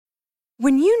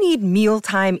When you need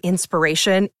mealtime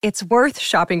inspiration, it's worth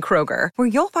shopping Kroger, where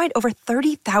you'll find over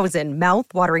 30,000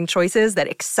 mouth-watering choices that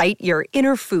excite your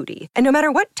inner foodie. And no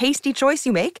matter what tasty choice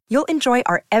you make, you'll enjoy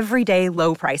our everyday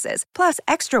low prices, plus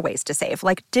extra ways to save,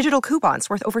 like digital coupons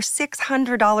worth over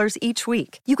 $600 each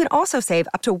week. You can also save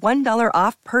up to $1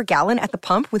 off per gallon at the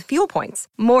pump with fuel points.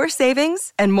 More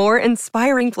savings and more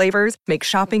inspiring flavors make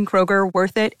shopping Kroger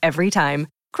worth it every time.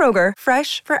 Kroger,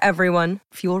 fresh for everyone.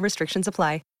 Fuel restrictions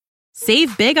apply.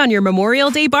 Save big on your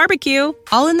Memorial Day barbecue,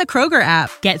 all in the Kroger app.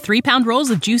 Get 3-pound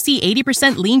rolls of juicy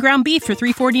 80% lean ground beef for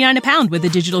 $3.49 a pound with a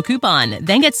digital coupon.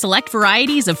 Then get select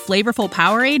varieties of flavorful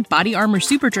Powerade, Body Armor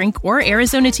Super Drink, or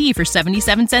Arizona tea for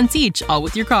 77 cents each, all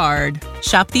with your card.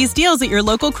 Shop these deals at your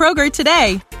local Kroger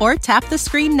today, or tap the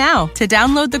screen now to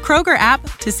download the Kroger app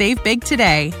to save big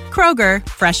today. Kroger,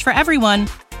 fresh for everyone.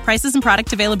 Prices and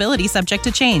product availability subject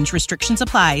to change. Restrictions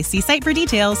apply. See site for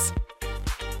details.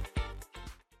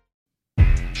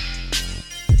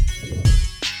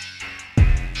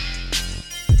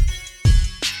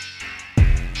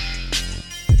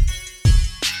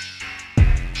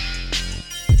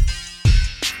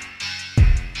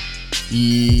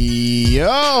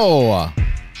 Yo!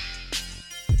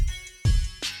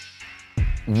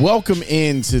 Welcome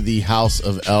into the House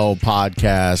of L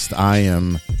podcast. I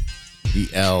am the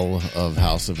L of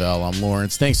House of L. I'm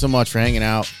Lawrence. Thanks so much for hanging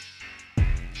out.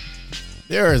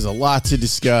 There is a lot to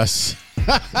discuss.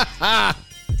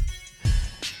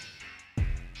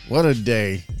 What a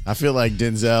day. I feel like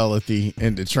Denzel at the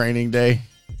end of training day.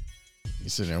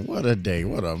 He's sitting there, what a day.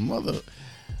 What a mother...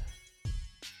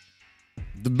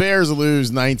 The Bears lose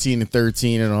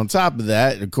 19-13, and on top of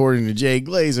that, according to Jay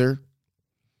Glazer,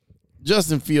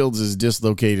 Justin Fields has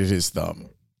dislocated his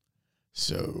thumb.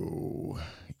 So,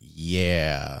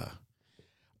 yeah.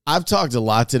 I've talked a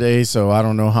lot today, so I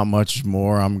don't know how much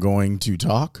more I'm going to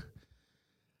talk.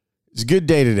 It's a good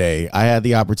day today. I had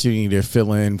the opportunity to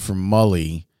fill in for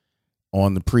Mully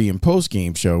on the pre- and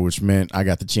post-game show, which meant I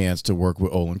got the chance to work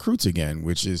with Olin Kreutz again,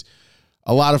 which is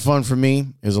a lot of fun for me.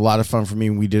 It was a lot of fun for me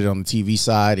when we did it on the TV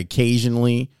side.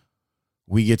 Occasionally,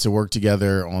 we get to work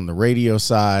together on the radio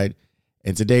side.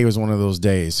 And today was one of those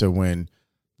days. So when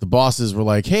the bosses were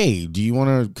like, hey, do you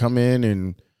want to come in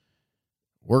and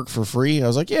work for free? I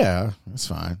was like, yeah, that's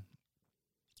fine.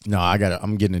 No,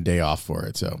 I'm getting a day off for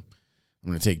it. So I'm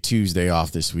going to take Tuesday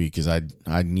off this week because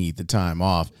I need the time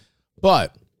off.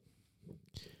 But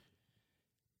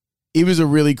it was a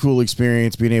really cool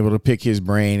experience being able to pick his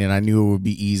brain, and I knew it would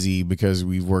be easy because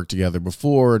we've worked together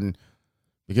before and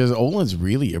because Olin's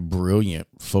really a brilliant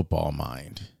football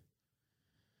mind.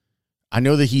 I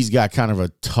know that he's got kind of a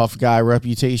tough guy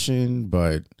reputation,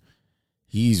 but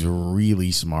he's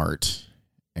really smart,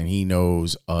 and he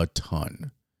knows a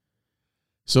ton.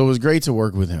 So it was great to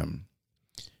work with him.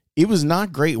 It was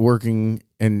not great working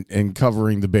and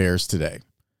covering the Bears today.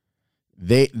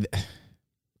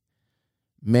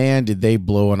 Man, did they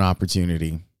blow an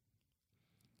opportunity.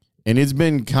 And it's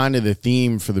been kind of the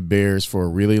theme for the Bears for a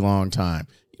really long time.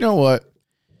 You know what?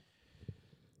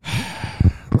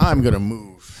 I'm going to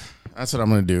move. That's what I'm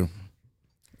going to do.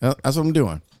 That's what I'm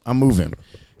doing. I'm moving.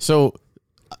 So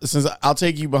since I'll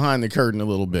take you behind the curtain a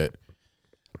little bit.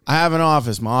 I have an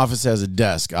office. My office has a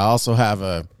desk. I also have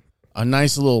a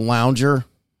nice little lounger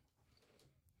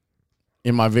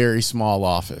in my very small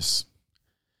office.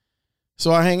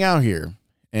 So I hang out here.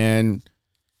 And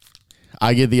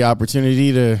I get the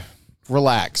opportunity to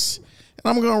relax. And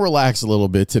I'm going to relax a little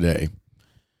bit today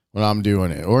when I'm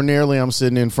doing it. Ordinarily, I'm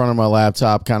sitting in front of my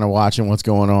laptop kind of watching what's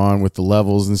going on with the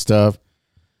levels and stuff.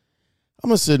 I'm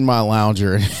going to sit in my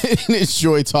lounger and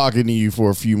enjoy talking to you for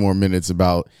a few more minutes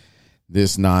about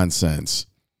this nonsense.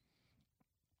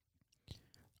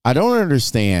 I don't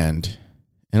understand,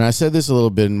 and I said this a little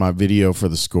bit in my video for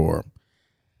the score.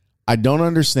 I don't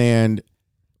understand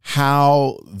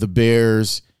how the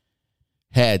Bears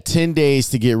had 10 days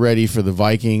to get ready for the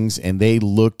Vikings, and they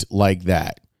looked like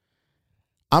that.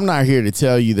 I'm not here to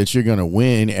tell you that you're going to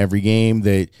win every game,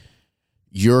 that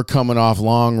you're coming off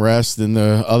long rest and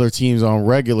the other team's on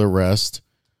regular rest,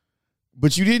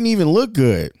 but you didn't even look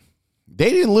good.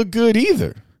 They didn't look good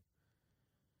either.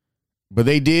 But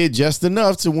they did just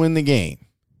enough to win the game.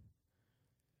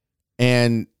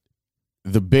 And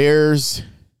the Bears,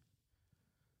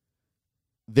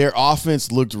 their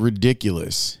offense looked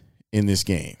ridiculous in this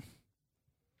game.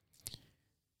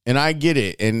 And I get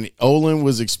it. And Olin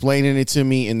was explaining it to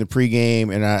me in the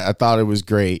pregame, and I thought it was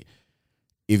great.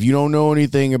 If you don't know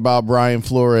anything about Brian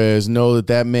Flores, know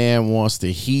that man wants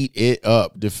to heat it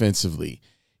up defensively.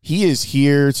 He is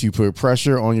here to put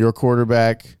pressure on your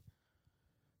quarterback,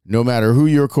 no matter who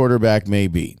your quarterback may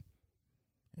be.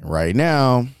 And right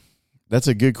now, That's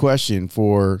a good question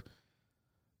for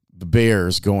the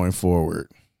Bears going forward.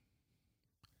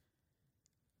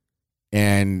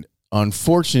 And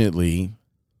unfortunately,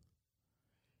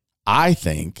 I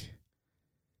think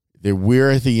that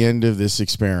we're at the end of this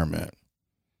experiment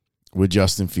with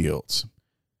Justin Fields.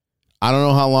 I don't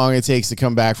know how long it takes to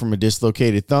come back from a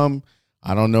dislocated thumb.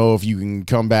 I don't know if you can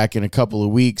come back in a couple of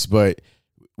weeks, but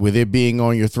with it being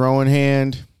on your throwing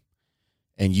hand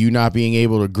and you not being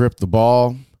able to grip the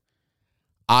ball,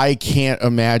 I can't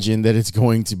imagine that it's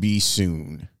going to be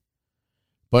soon.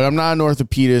 But I'm not an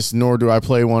orthopedist, nor do I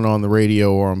play one on the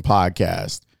radio or on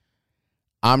podcast.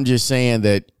 I'm just saying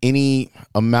that any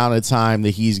amount of time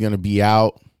that he's going to be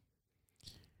out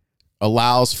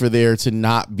allows for there to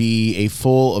not be a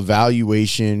full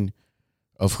evaluation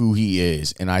of who he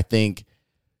is. And I think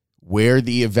where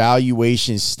the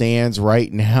evaluation stands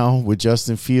right now with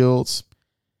Justin Fields,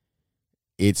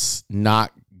 it's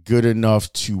not good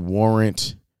enough to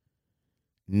warrant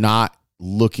not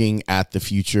looking at the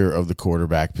future of the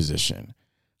quarterback position.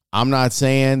 I'm not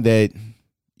saying that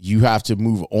you have to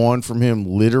move on from him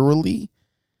literally,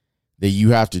 that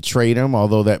you have to trade him,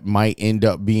 although that might end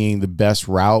up being the best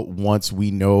route once we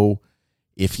know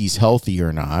if he's healthy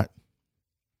or not.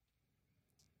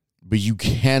 But you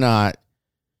cannot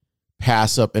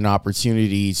pass up an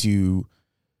opportunity to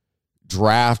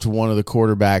draft one of the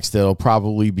quarterbacks that'll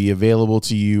probably be available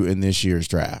to you in this year's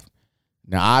draft.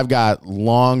 Now, I've got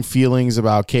long feelings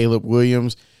about Caleb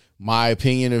Williams. My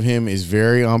opinion of him is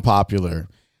very unpopular.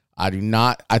 I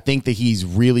think that he's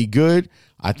really good.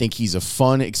 I think he's a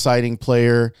fun, exciting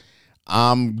player.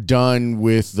 I'm done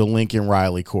with the Lincoln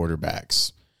Riley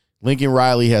quarterbacks. Lincoln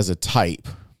Riley has a type.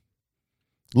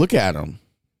 Look at him.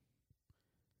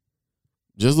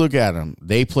 Just look at them.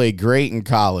 They play great in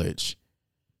college,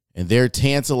 and they're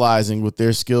tantalizing with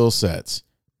their skill sets.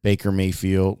 Baker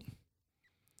Mayfield,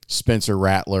 Spencer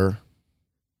Rattler,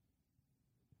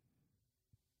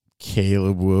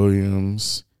 Caleb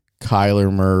Williams,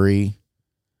 Kyler Murray.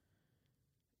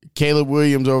 Caleb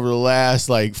Williams over the last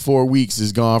 4 weeks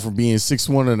has gone from being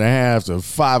 6'1.5" to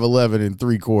 5'11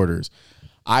 3/4.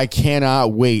 I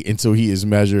cannot wait until he is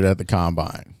measured at the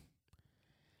combine.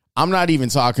 I'm not even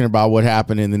talking about what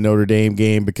happened in the Notre Dame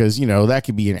game because, that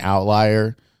could be an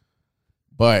outlier.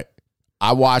 But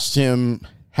I watched him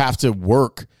have to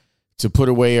work to put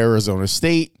away Arizona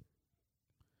State.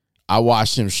 I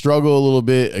watched him struggle a little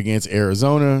bit against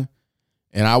Arizona.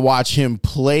 And I watched him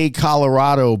play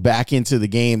Colorado back into the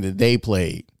game that they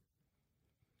played.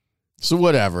 So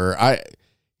whatever.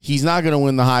 He's not going to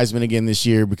win the Heisman again this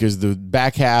year because the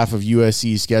back half of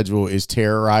USC's schedule is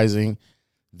terrorizing.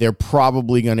 They're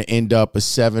probably going to end up a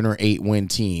 7 or 8 win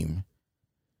team.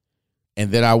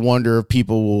 And then I wonder if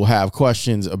people will have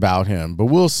questions about him. But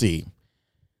we'll see.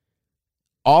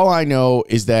 All I know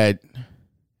is that,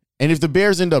 and if the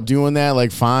Bears end up doing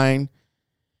that, fine.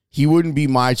 He wouldn't be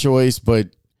my choice, but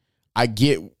I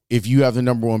get if you have the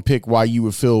number 1 pick, why you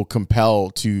would feel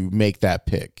compelled to make that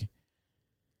pick.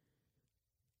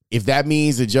 If that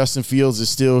means that Justin Fields is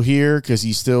still here because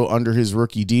he's still under his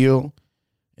rookie deal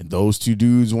and those two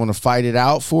dudes want to fight it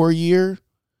out for a year,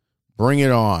 bring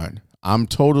it on. I'm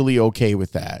totally okay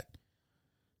with that.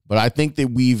 But I think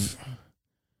that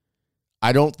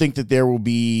I don't think that there will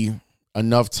be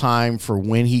enough time for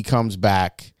when he comes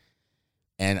back.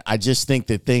 And I just think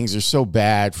that things are so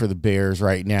bad for the Bears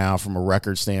right now from a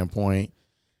record standpoint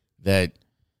that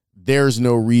there's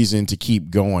no reason to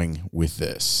keep going with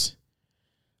this.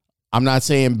 I'm not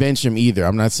saying bench him either.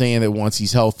 I'm not saying that once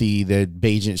he's healthy that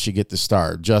Bagent should get the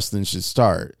start. Justin should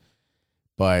start.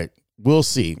 But we'll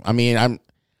see. I mean, I'm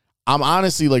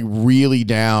honestly really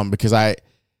down because I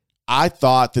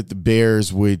thought that the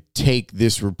Bears would take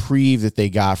this reprieve that they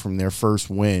got from their first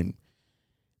win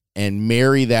and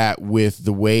marry that with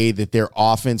the way that their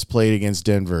offense played against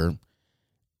Denver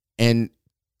and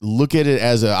look at it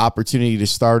as an opportunity to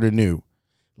start anew.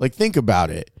 Think about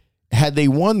it. Had they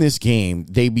won this game,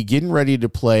 they'd be getting ready to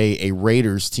play a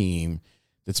Raiders team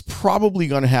that's probably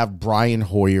going to have Brian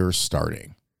Hoyer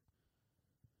starting.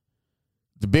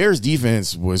 The Bears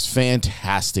defense was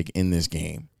fantastic in this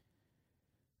game.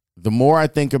 The more I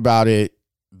think about it,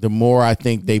 the more I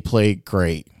think they played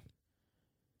great.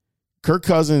 Kirk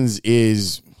Cousins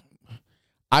he's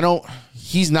not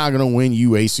going to win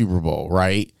you a Super Bowl,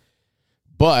 right?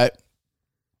 But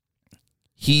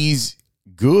he's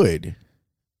good.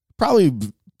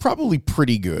 Probably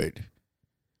pretty good.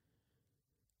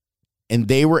 And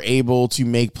they were able to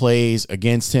make plays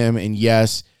against him. And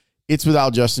yes, it's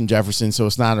without Justin Jefferson, so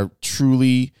it's not a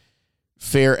truly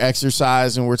fair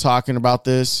exercise when we're talking about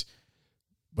this.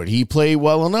 But he played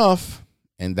well enough,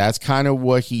 and that's kind of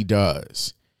what he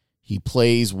does. He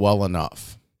plays well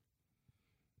enough.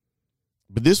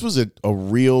 But this was a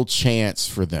real chance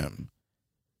for them.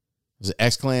 Does the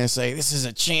X-Clan say, this is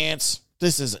a chance?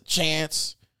 This is a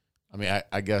chance? I mean,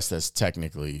 I guess that's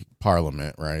technically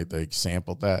Parliament, right? They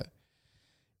sampled that.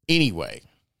 Anyway,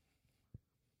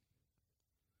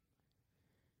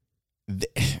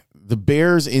 the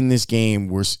Bears in this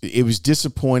game it was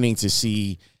disappointing to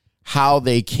see how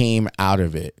they came out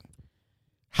of it.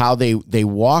 How they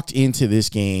walked into this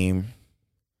game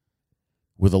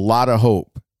with a lot of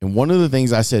hope. And one of the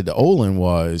things I said to Olin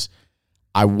was,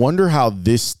 I wonder how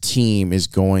this team is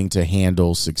going to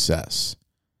handle success.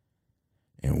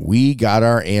 And we got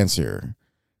our answer.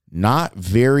 Not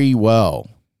very well.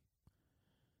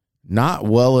 Not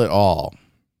well at all.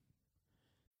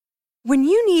 When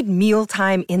you need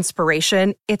mealtime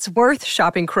inspiration, it's worth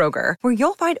shopping Kroger, where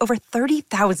you'll find over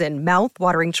 30,000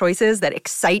 mouth-watering choices that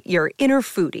excite your inner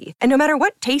foodie. And no matter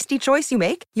what tasty choice you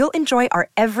make, you'll enjoy our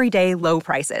everyday low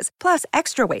prices, plus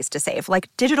extra ways to save,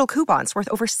 like digital coupons worth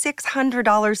over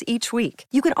 $600 each week.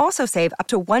 You can also save up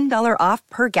to $1 off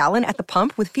per gallon at the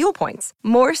pump with fuel points.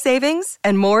 More savings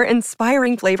and more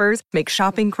inspiring flavors make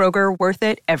shopping Kroger worth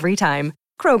it every time.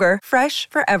 Kroger, fresh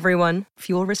for everyone.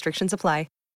 Fuel restrictions apply.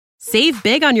 Save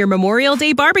big on your Memorial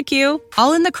Day barbecue,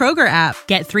 all in the Kroger app.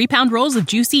 Get 3-pound rolls of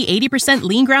juicy 80%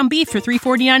 lean ground beef for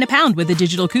 $3.49 a pound with a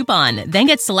digital coupon. Then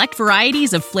get select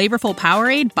varieties of flavorful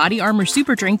Powerade, Body Armor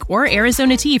Super Drink, or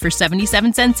Arizona tea for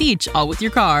 77 cents each, all with your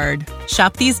card.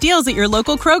 Shop these deals at your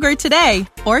local Kroger today,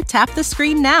 or tap the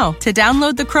screen now to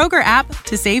download the Kroger app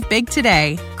to save big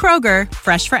today. Kroger,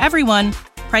 fresh for everyone.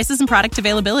 Prices and product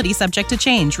availability subject to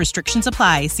change. Restrictions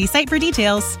apply. See site for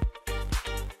details.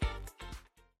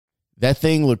 That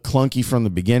thing looked clunky from the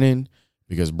beginning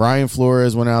because Brian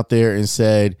Flores went out there and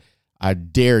said, I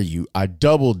dare you. I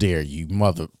double dare you,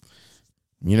 mother.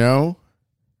 You know,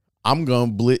 I'm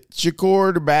going to blitz your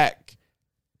quarterback.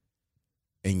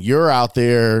 And you're out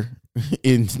there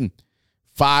in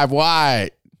 5 wide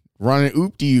running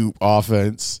oop-de-oop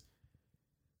offense.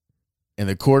 And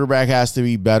the quarterback has to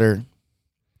be better.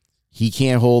 He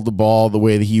can't hold the ball the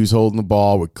way that he was holding the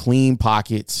ball with clean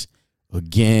pockets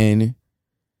again.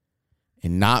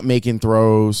 And not making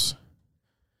throws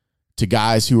to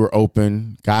guys who are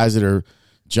open, guys that are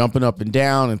jumping up and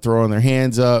down and throwing their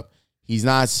hands up. He's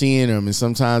not seeing them, and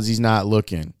sometimes he's not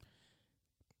looking.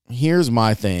 Here's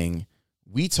my thing.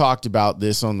 We talked about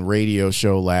this on the radio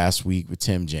show last week with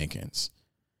Tim Jenkins.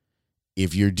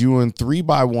 If you're doing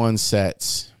 3-by-1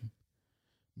 sets,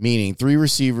 meaning 3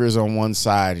 receivers on one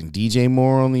side and DJ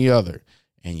Moore on the other,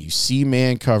 and you see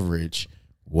man coverage,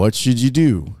 what should you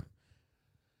do?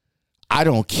 I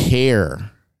don't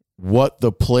care what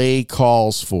the play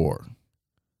calls for.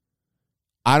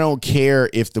 I don't care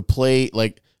if the play,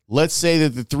 like, let's say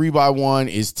that the 3-by-1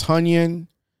 is Tonyan,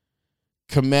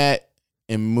 Kmet,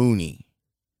 and Mooney.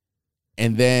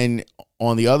 And then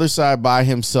on the other side by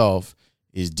himself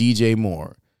is DJ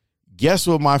Moore. Guess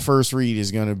what my first read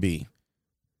is going to be?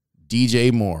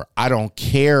 DJ Moore. I don't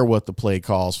care what the play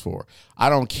calls for. I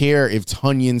don't care if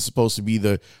Tonyan's supposed to be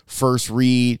the first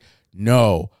read.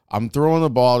 No, I'm throwing the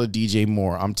ball to DJ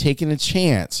Moore. I'm taking a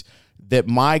chance that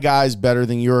my guy's better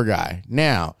than your guy.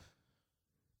 Now,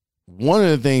 one of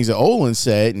the things that Olin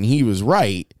said, and he was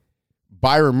right,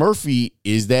 Byron Murphy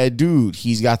is that dude.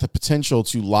 He's got the potential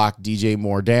to lock DJ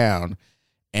Moore down.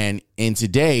 And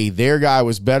today, their guy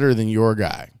was better than your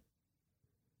guy.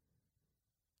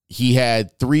 He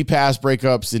had 3 pass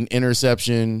breakups, an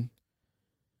interception,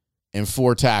 and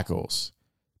 4 tackles.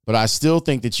 But I still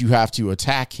think that you have to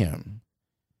attack him.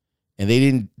 And they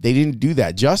didn't do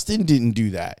that. Justin didn't do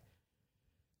that.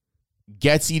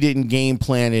 Getsy didn't game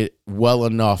plan it well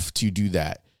enough to do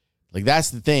that. Like, that's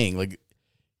the thing. Like,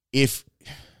 if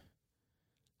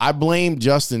I blame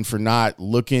Justin for not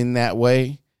looking that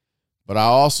way, but I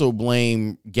also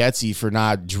blame Getsy for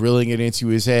not drilling it into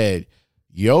his head.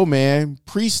 Yo, man,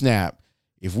 pre-snap,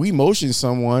 if we motion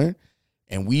someone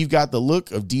and we've got the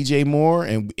look of DJ Moore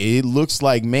and it looks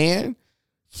like man,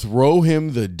 throw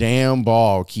him the damn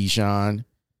ball, Keyshawn.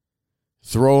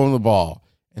 Throw him the ball.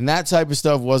 And that type of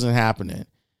stuff wasn't happening.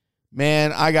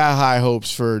 Man, I got high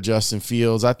hopes for Justin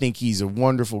Fields. I think he's a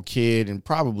wonderful kid and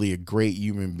probably a great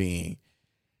human being.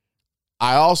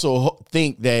 I also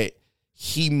think that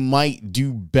he might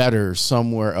do better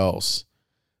somewhere else.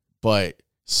 But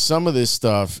some of this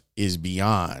stuff is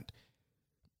beyond.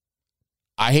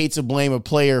 I hate to blame a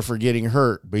player for getting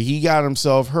hurt, but he got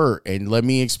himself hurt. And let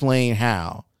me explain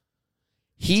how.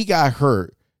 He got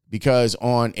hurt because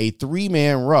on a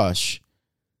 3-man rush,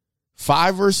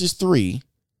 5 versus 3,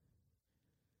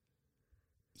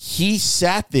 he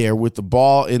sat there with the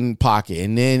ball in the pocket.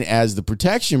 And then as the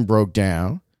protection broke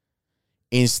down,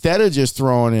 instead of just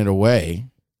throwing it away,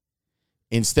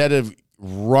 instead of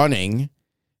running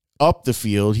up the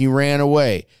field, he ran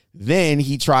away. Then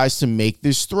he tries to make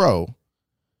this throw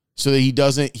so that he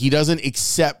doesn't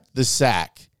accept the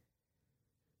sack.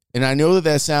 And I know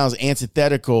that sounds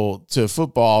antithetical to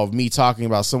football of me talking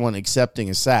about someone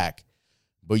accepting a sack,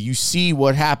 but you see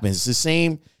what happens. It's the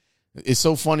same. It's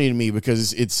so funny to me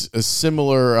because it's a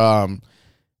similar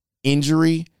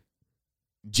injury.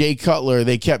 Jay Cutler,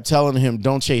 they kept telling him,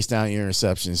 don't chase down your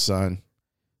interceptions, son.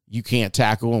 You can't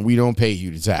tackle, and we don't pay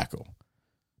you to tackle.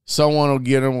 Someone will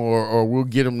get him, or we'll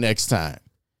get him next time.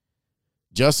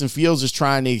 Justin Fields is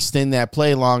trying to extend that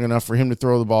play long enough for him to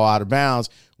throw the ball out of bounds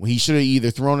when he should have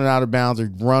either thrown it out of bounds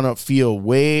or run upfield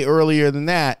way earlier than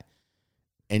that.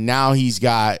 And now he's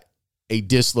got a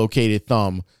dislocated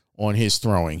thumb on his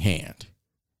throwing hand.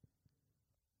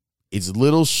 It's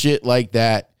little shit like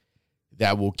that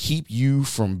that will keep you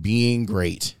from being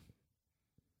great.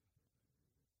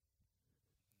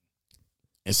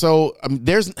 And so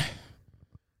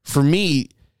for me,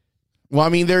 well, I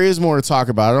mean, there is more to talk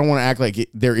about. I don't want to act like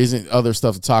there isn't other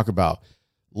stuff to talk about,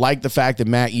 like the fact that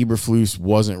Matt Eberflus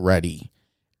wasn't ready.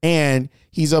 And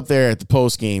he's up there at the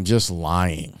post game just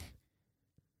lying.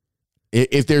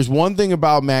 If there's one thing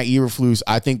about Matt Eberflus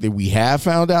I think that we have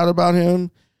found out about him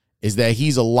is that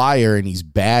he's a liar and he's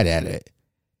bad at it.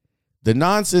 The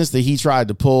nonsense that he tried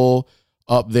to pull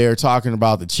up there talking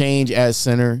about the change at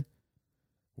center,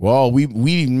 well, we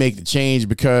didn't make the change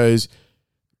because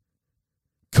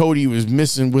Cody was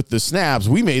missing with the snaps.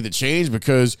 We made the change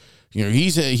because, you know,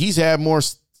 he's had more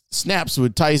snaps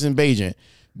with Tyson Bagent.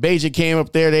 Bagent came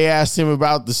up there. They asked him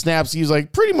about the snaps. He was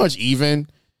like, pretty much even.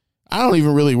 I don't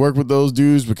even really work with those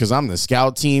dudes because I'm the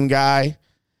scout team guy.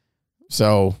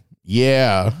 So,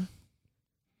 yeah.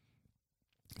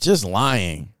 Just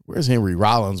lying. Where's Henry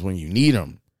Rollins when you need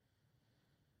him?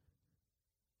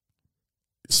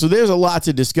 So there's a lot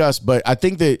to discuss, but I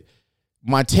think that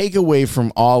my takeaway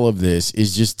from all of this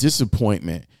is just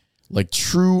disappointment, like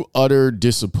true, utter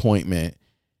disappointment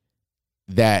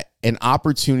that an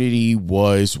opportunity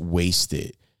was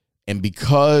wasted. And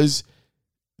because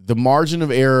the margin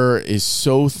of error is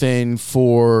so thin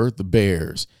for the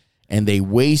Bears and they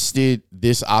wasted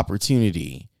this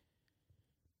opportunity,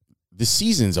 the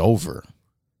season's over.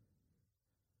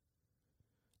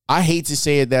 I hate to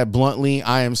say it that bluntly.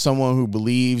 I am someone who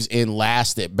believes in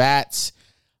last at bats.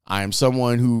 I am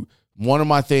someone who, one of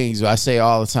my things I say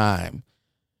all the time,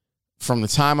 from the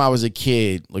time I was a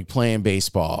kid, like playing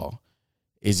baseball,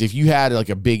 is if you had like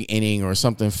a big inning or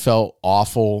something felt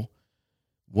awful,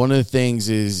 one of the things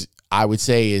is I would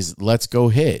say is let's go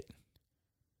hit.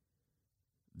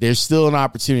 There's still an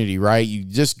opportunity, right? You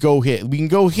just go hit. We can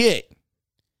go hit.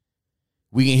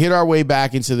 We can hit our way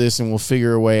back into this and we'll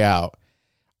figure a way out.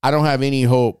 I don't have any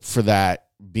hope for that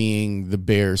being the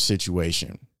Bears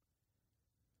situation.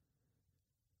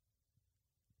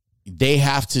 They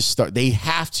have to start. They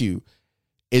have to,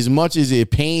 as much as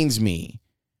it pains me,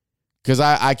 because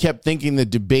I kept thinking the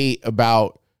debate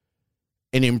about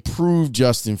an improved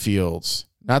Justin Fields,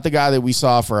 not the guy that we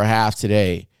saw for a half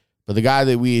today, but the guy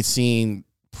that we had seen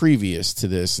previous to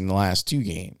this in the last two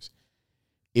games.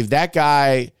 If that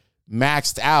guy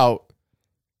maxed out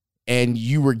and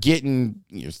you were getting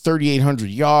 3,800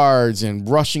 yards and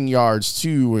rushing yards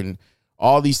too and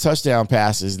all these touchdown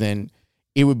passes, then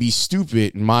it would be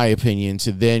stupid, in my opinion,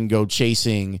 to then go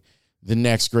chasing the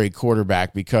next great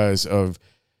quarterback because of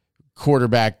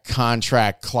quarterback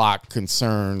contract clock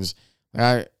concerns.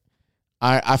 I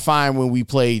find when we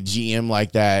play GM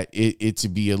like that, it to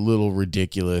be a little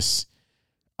ridiculous.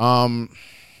 But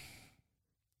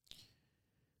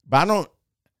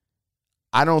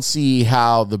I don't see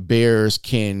how the Bears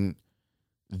can't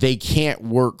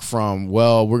work from,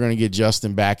 well, we're going to get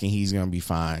Justin back and he's going to be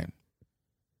fine.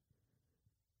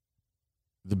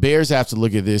 The Bears have to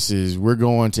look at this as we're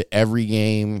going to every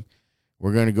game.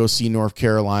 We're going to go see North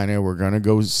Carolina. We're going to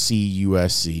go see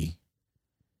USC.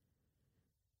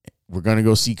 We're going to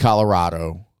go see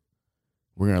Colorado.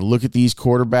 We're going to look at these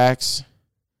quarterbacks,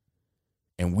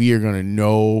 and we are going to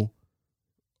know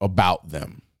about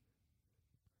them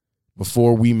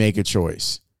before we make a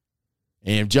choice.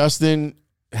 And if Justin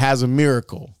has a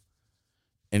miracle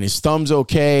and his thumb's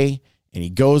okay and he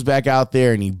goes back out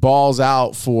there and he balls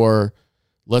out for,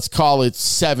 let's call it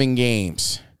 7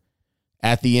 games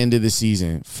at the end of the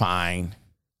season, fine.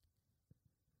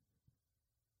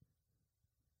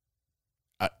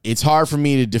 It's hard for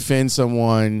me to defend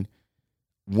someone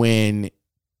when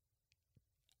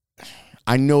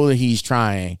I know that he's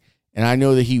trying and I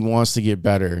know that he wants to get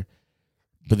better.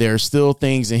 But there are still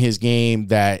things in his game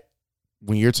that,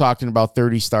 when you're talking about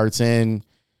 30 starts in,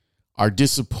 are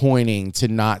disappointing to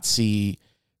not see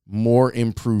more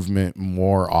improvement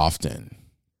more often.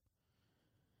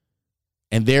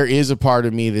 And there is a part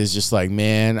of me that's just like,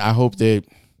 man, I hope that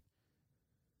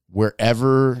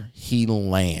wherever he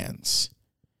lands,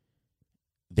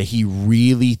 that he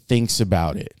really thinks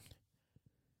about it.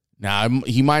 Now,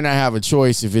 he might not have a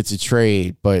choice if it's a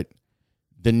trade, but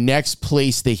the next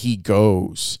place that he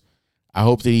goes, I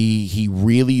hope that he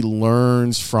really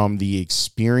learns from the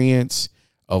experience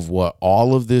of what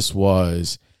all of this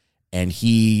was, and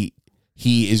he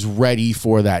is ready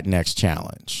for that next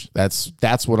challenge.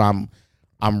 That's what I'm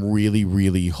really,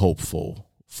 really hopeful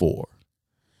for.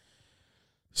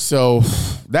 So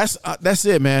that's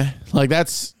it, man. Like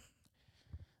that's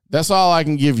all I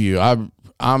can give you.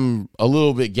 I'm a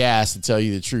little bit gassed, to tell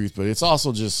you the truth, but it's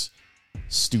also just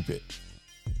stupid.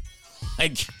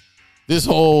 Like, this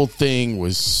whole thing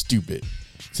was stupid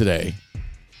today.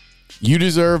 You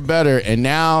deserve better. And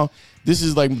now this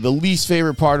is like the least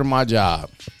favorite part of my job.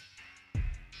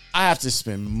 I have to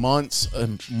spend months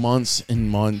and months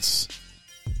and months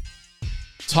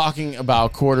talking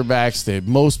about quarterbacks that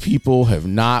most people have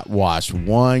not watched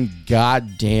one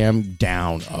goddamn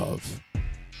down of.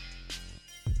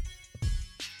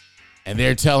 And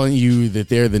they're telling you that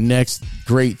they're the next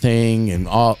great thing and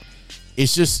all.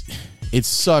 It's just, it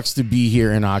sucks to be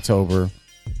here in October.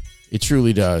 It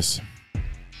truly does.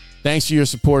 Thanks for your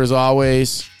support as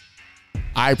always.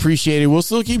 I appreciate it. We'll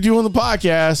still keep doing the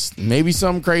podcast. Maybe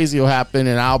something crazy will happen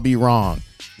and I'll be wrong,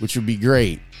 which would be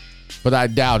great. But I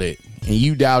doubt it. And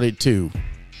you doubt it too.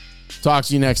 Talk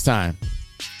to you next time.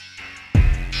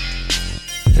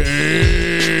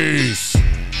 Peace.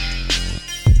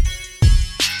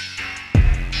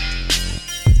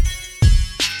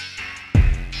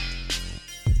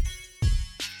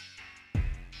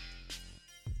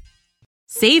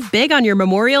 Save big on your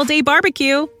Memorial Day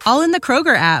barbecue, all in the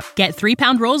Kroger app. Get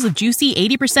 3-pound rolls of juicy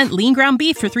 80% lean ground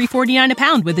beef for $3.49 a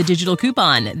pound with a digital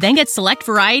coupon. Then get select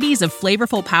varieties of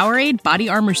flavorful Powerade, Body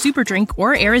Armor Super Drink,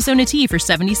 or Arizona tea for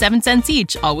 77 cents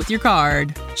each, all with your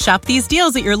card. Shop these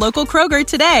deals at your local Kroger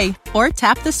today, or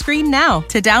tap the screen now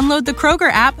to download the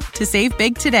Kroger app to save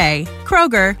big today.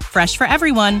 Kroger, fresh for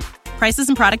everyone. Prices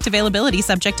and product availability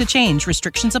subject to change.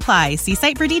 Restrictions apply. See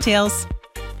site for details.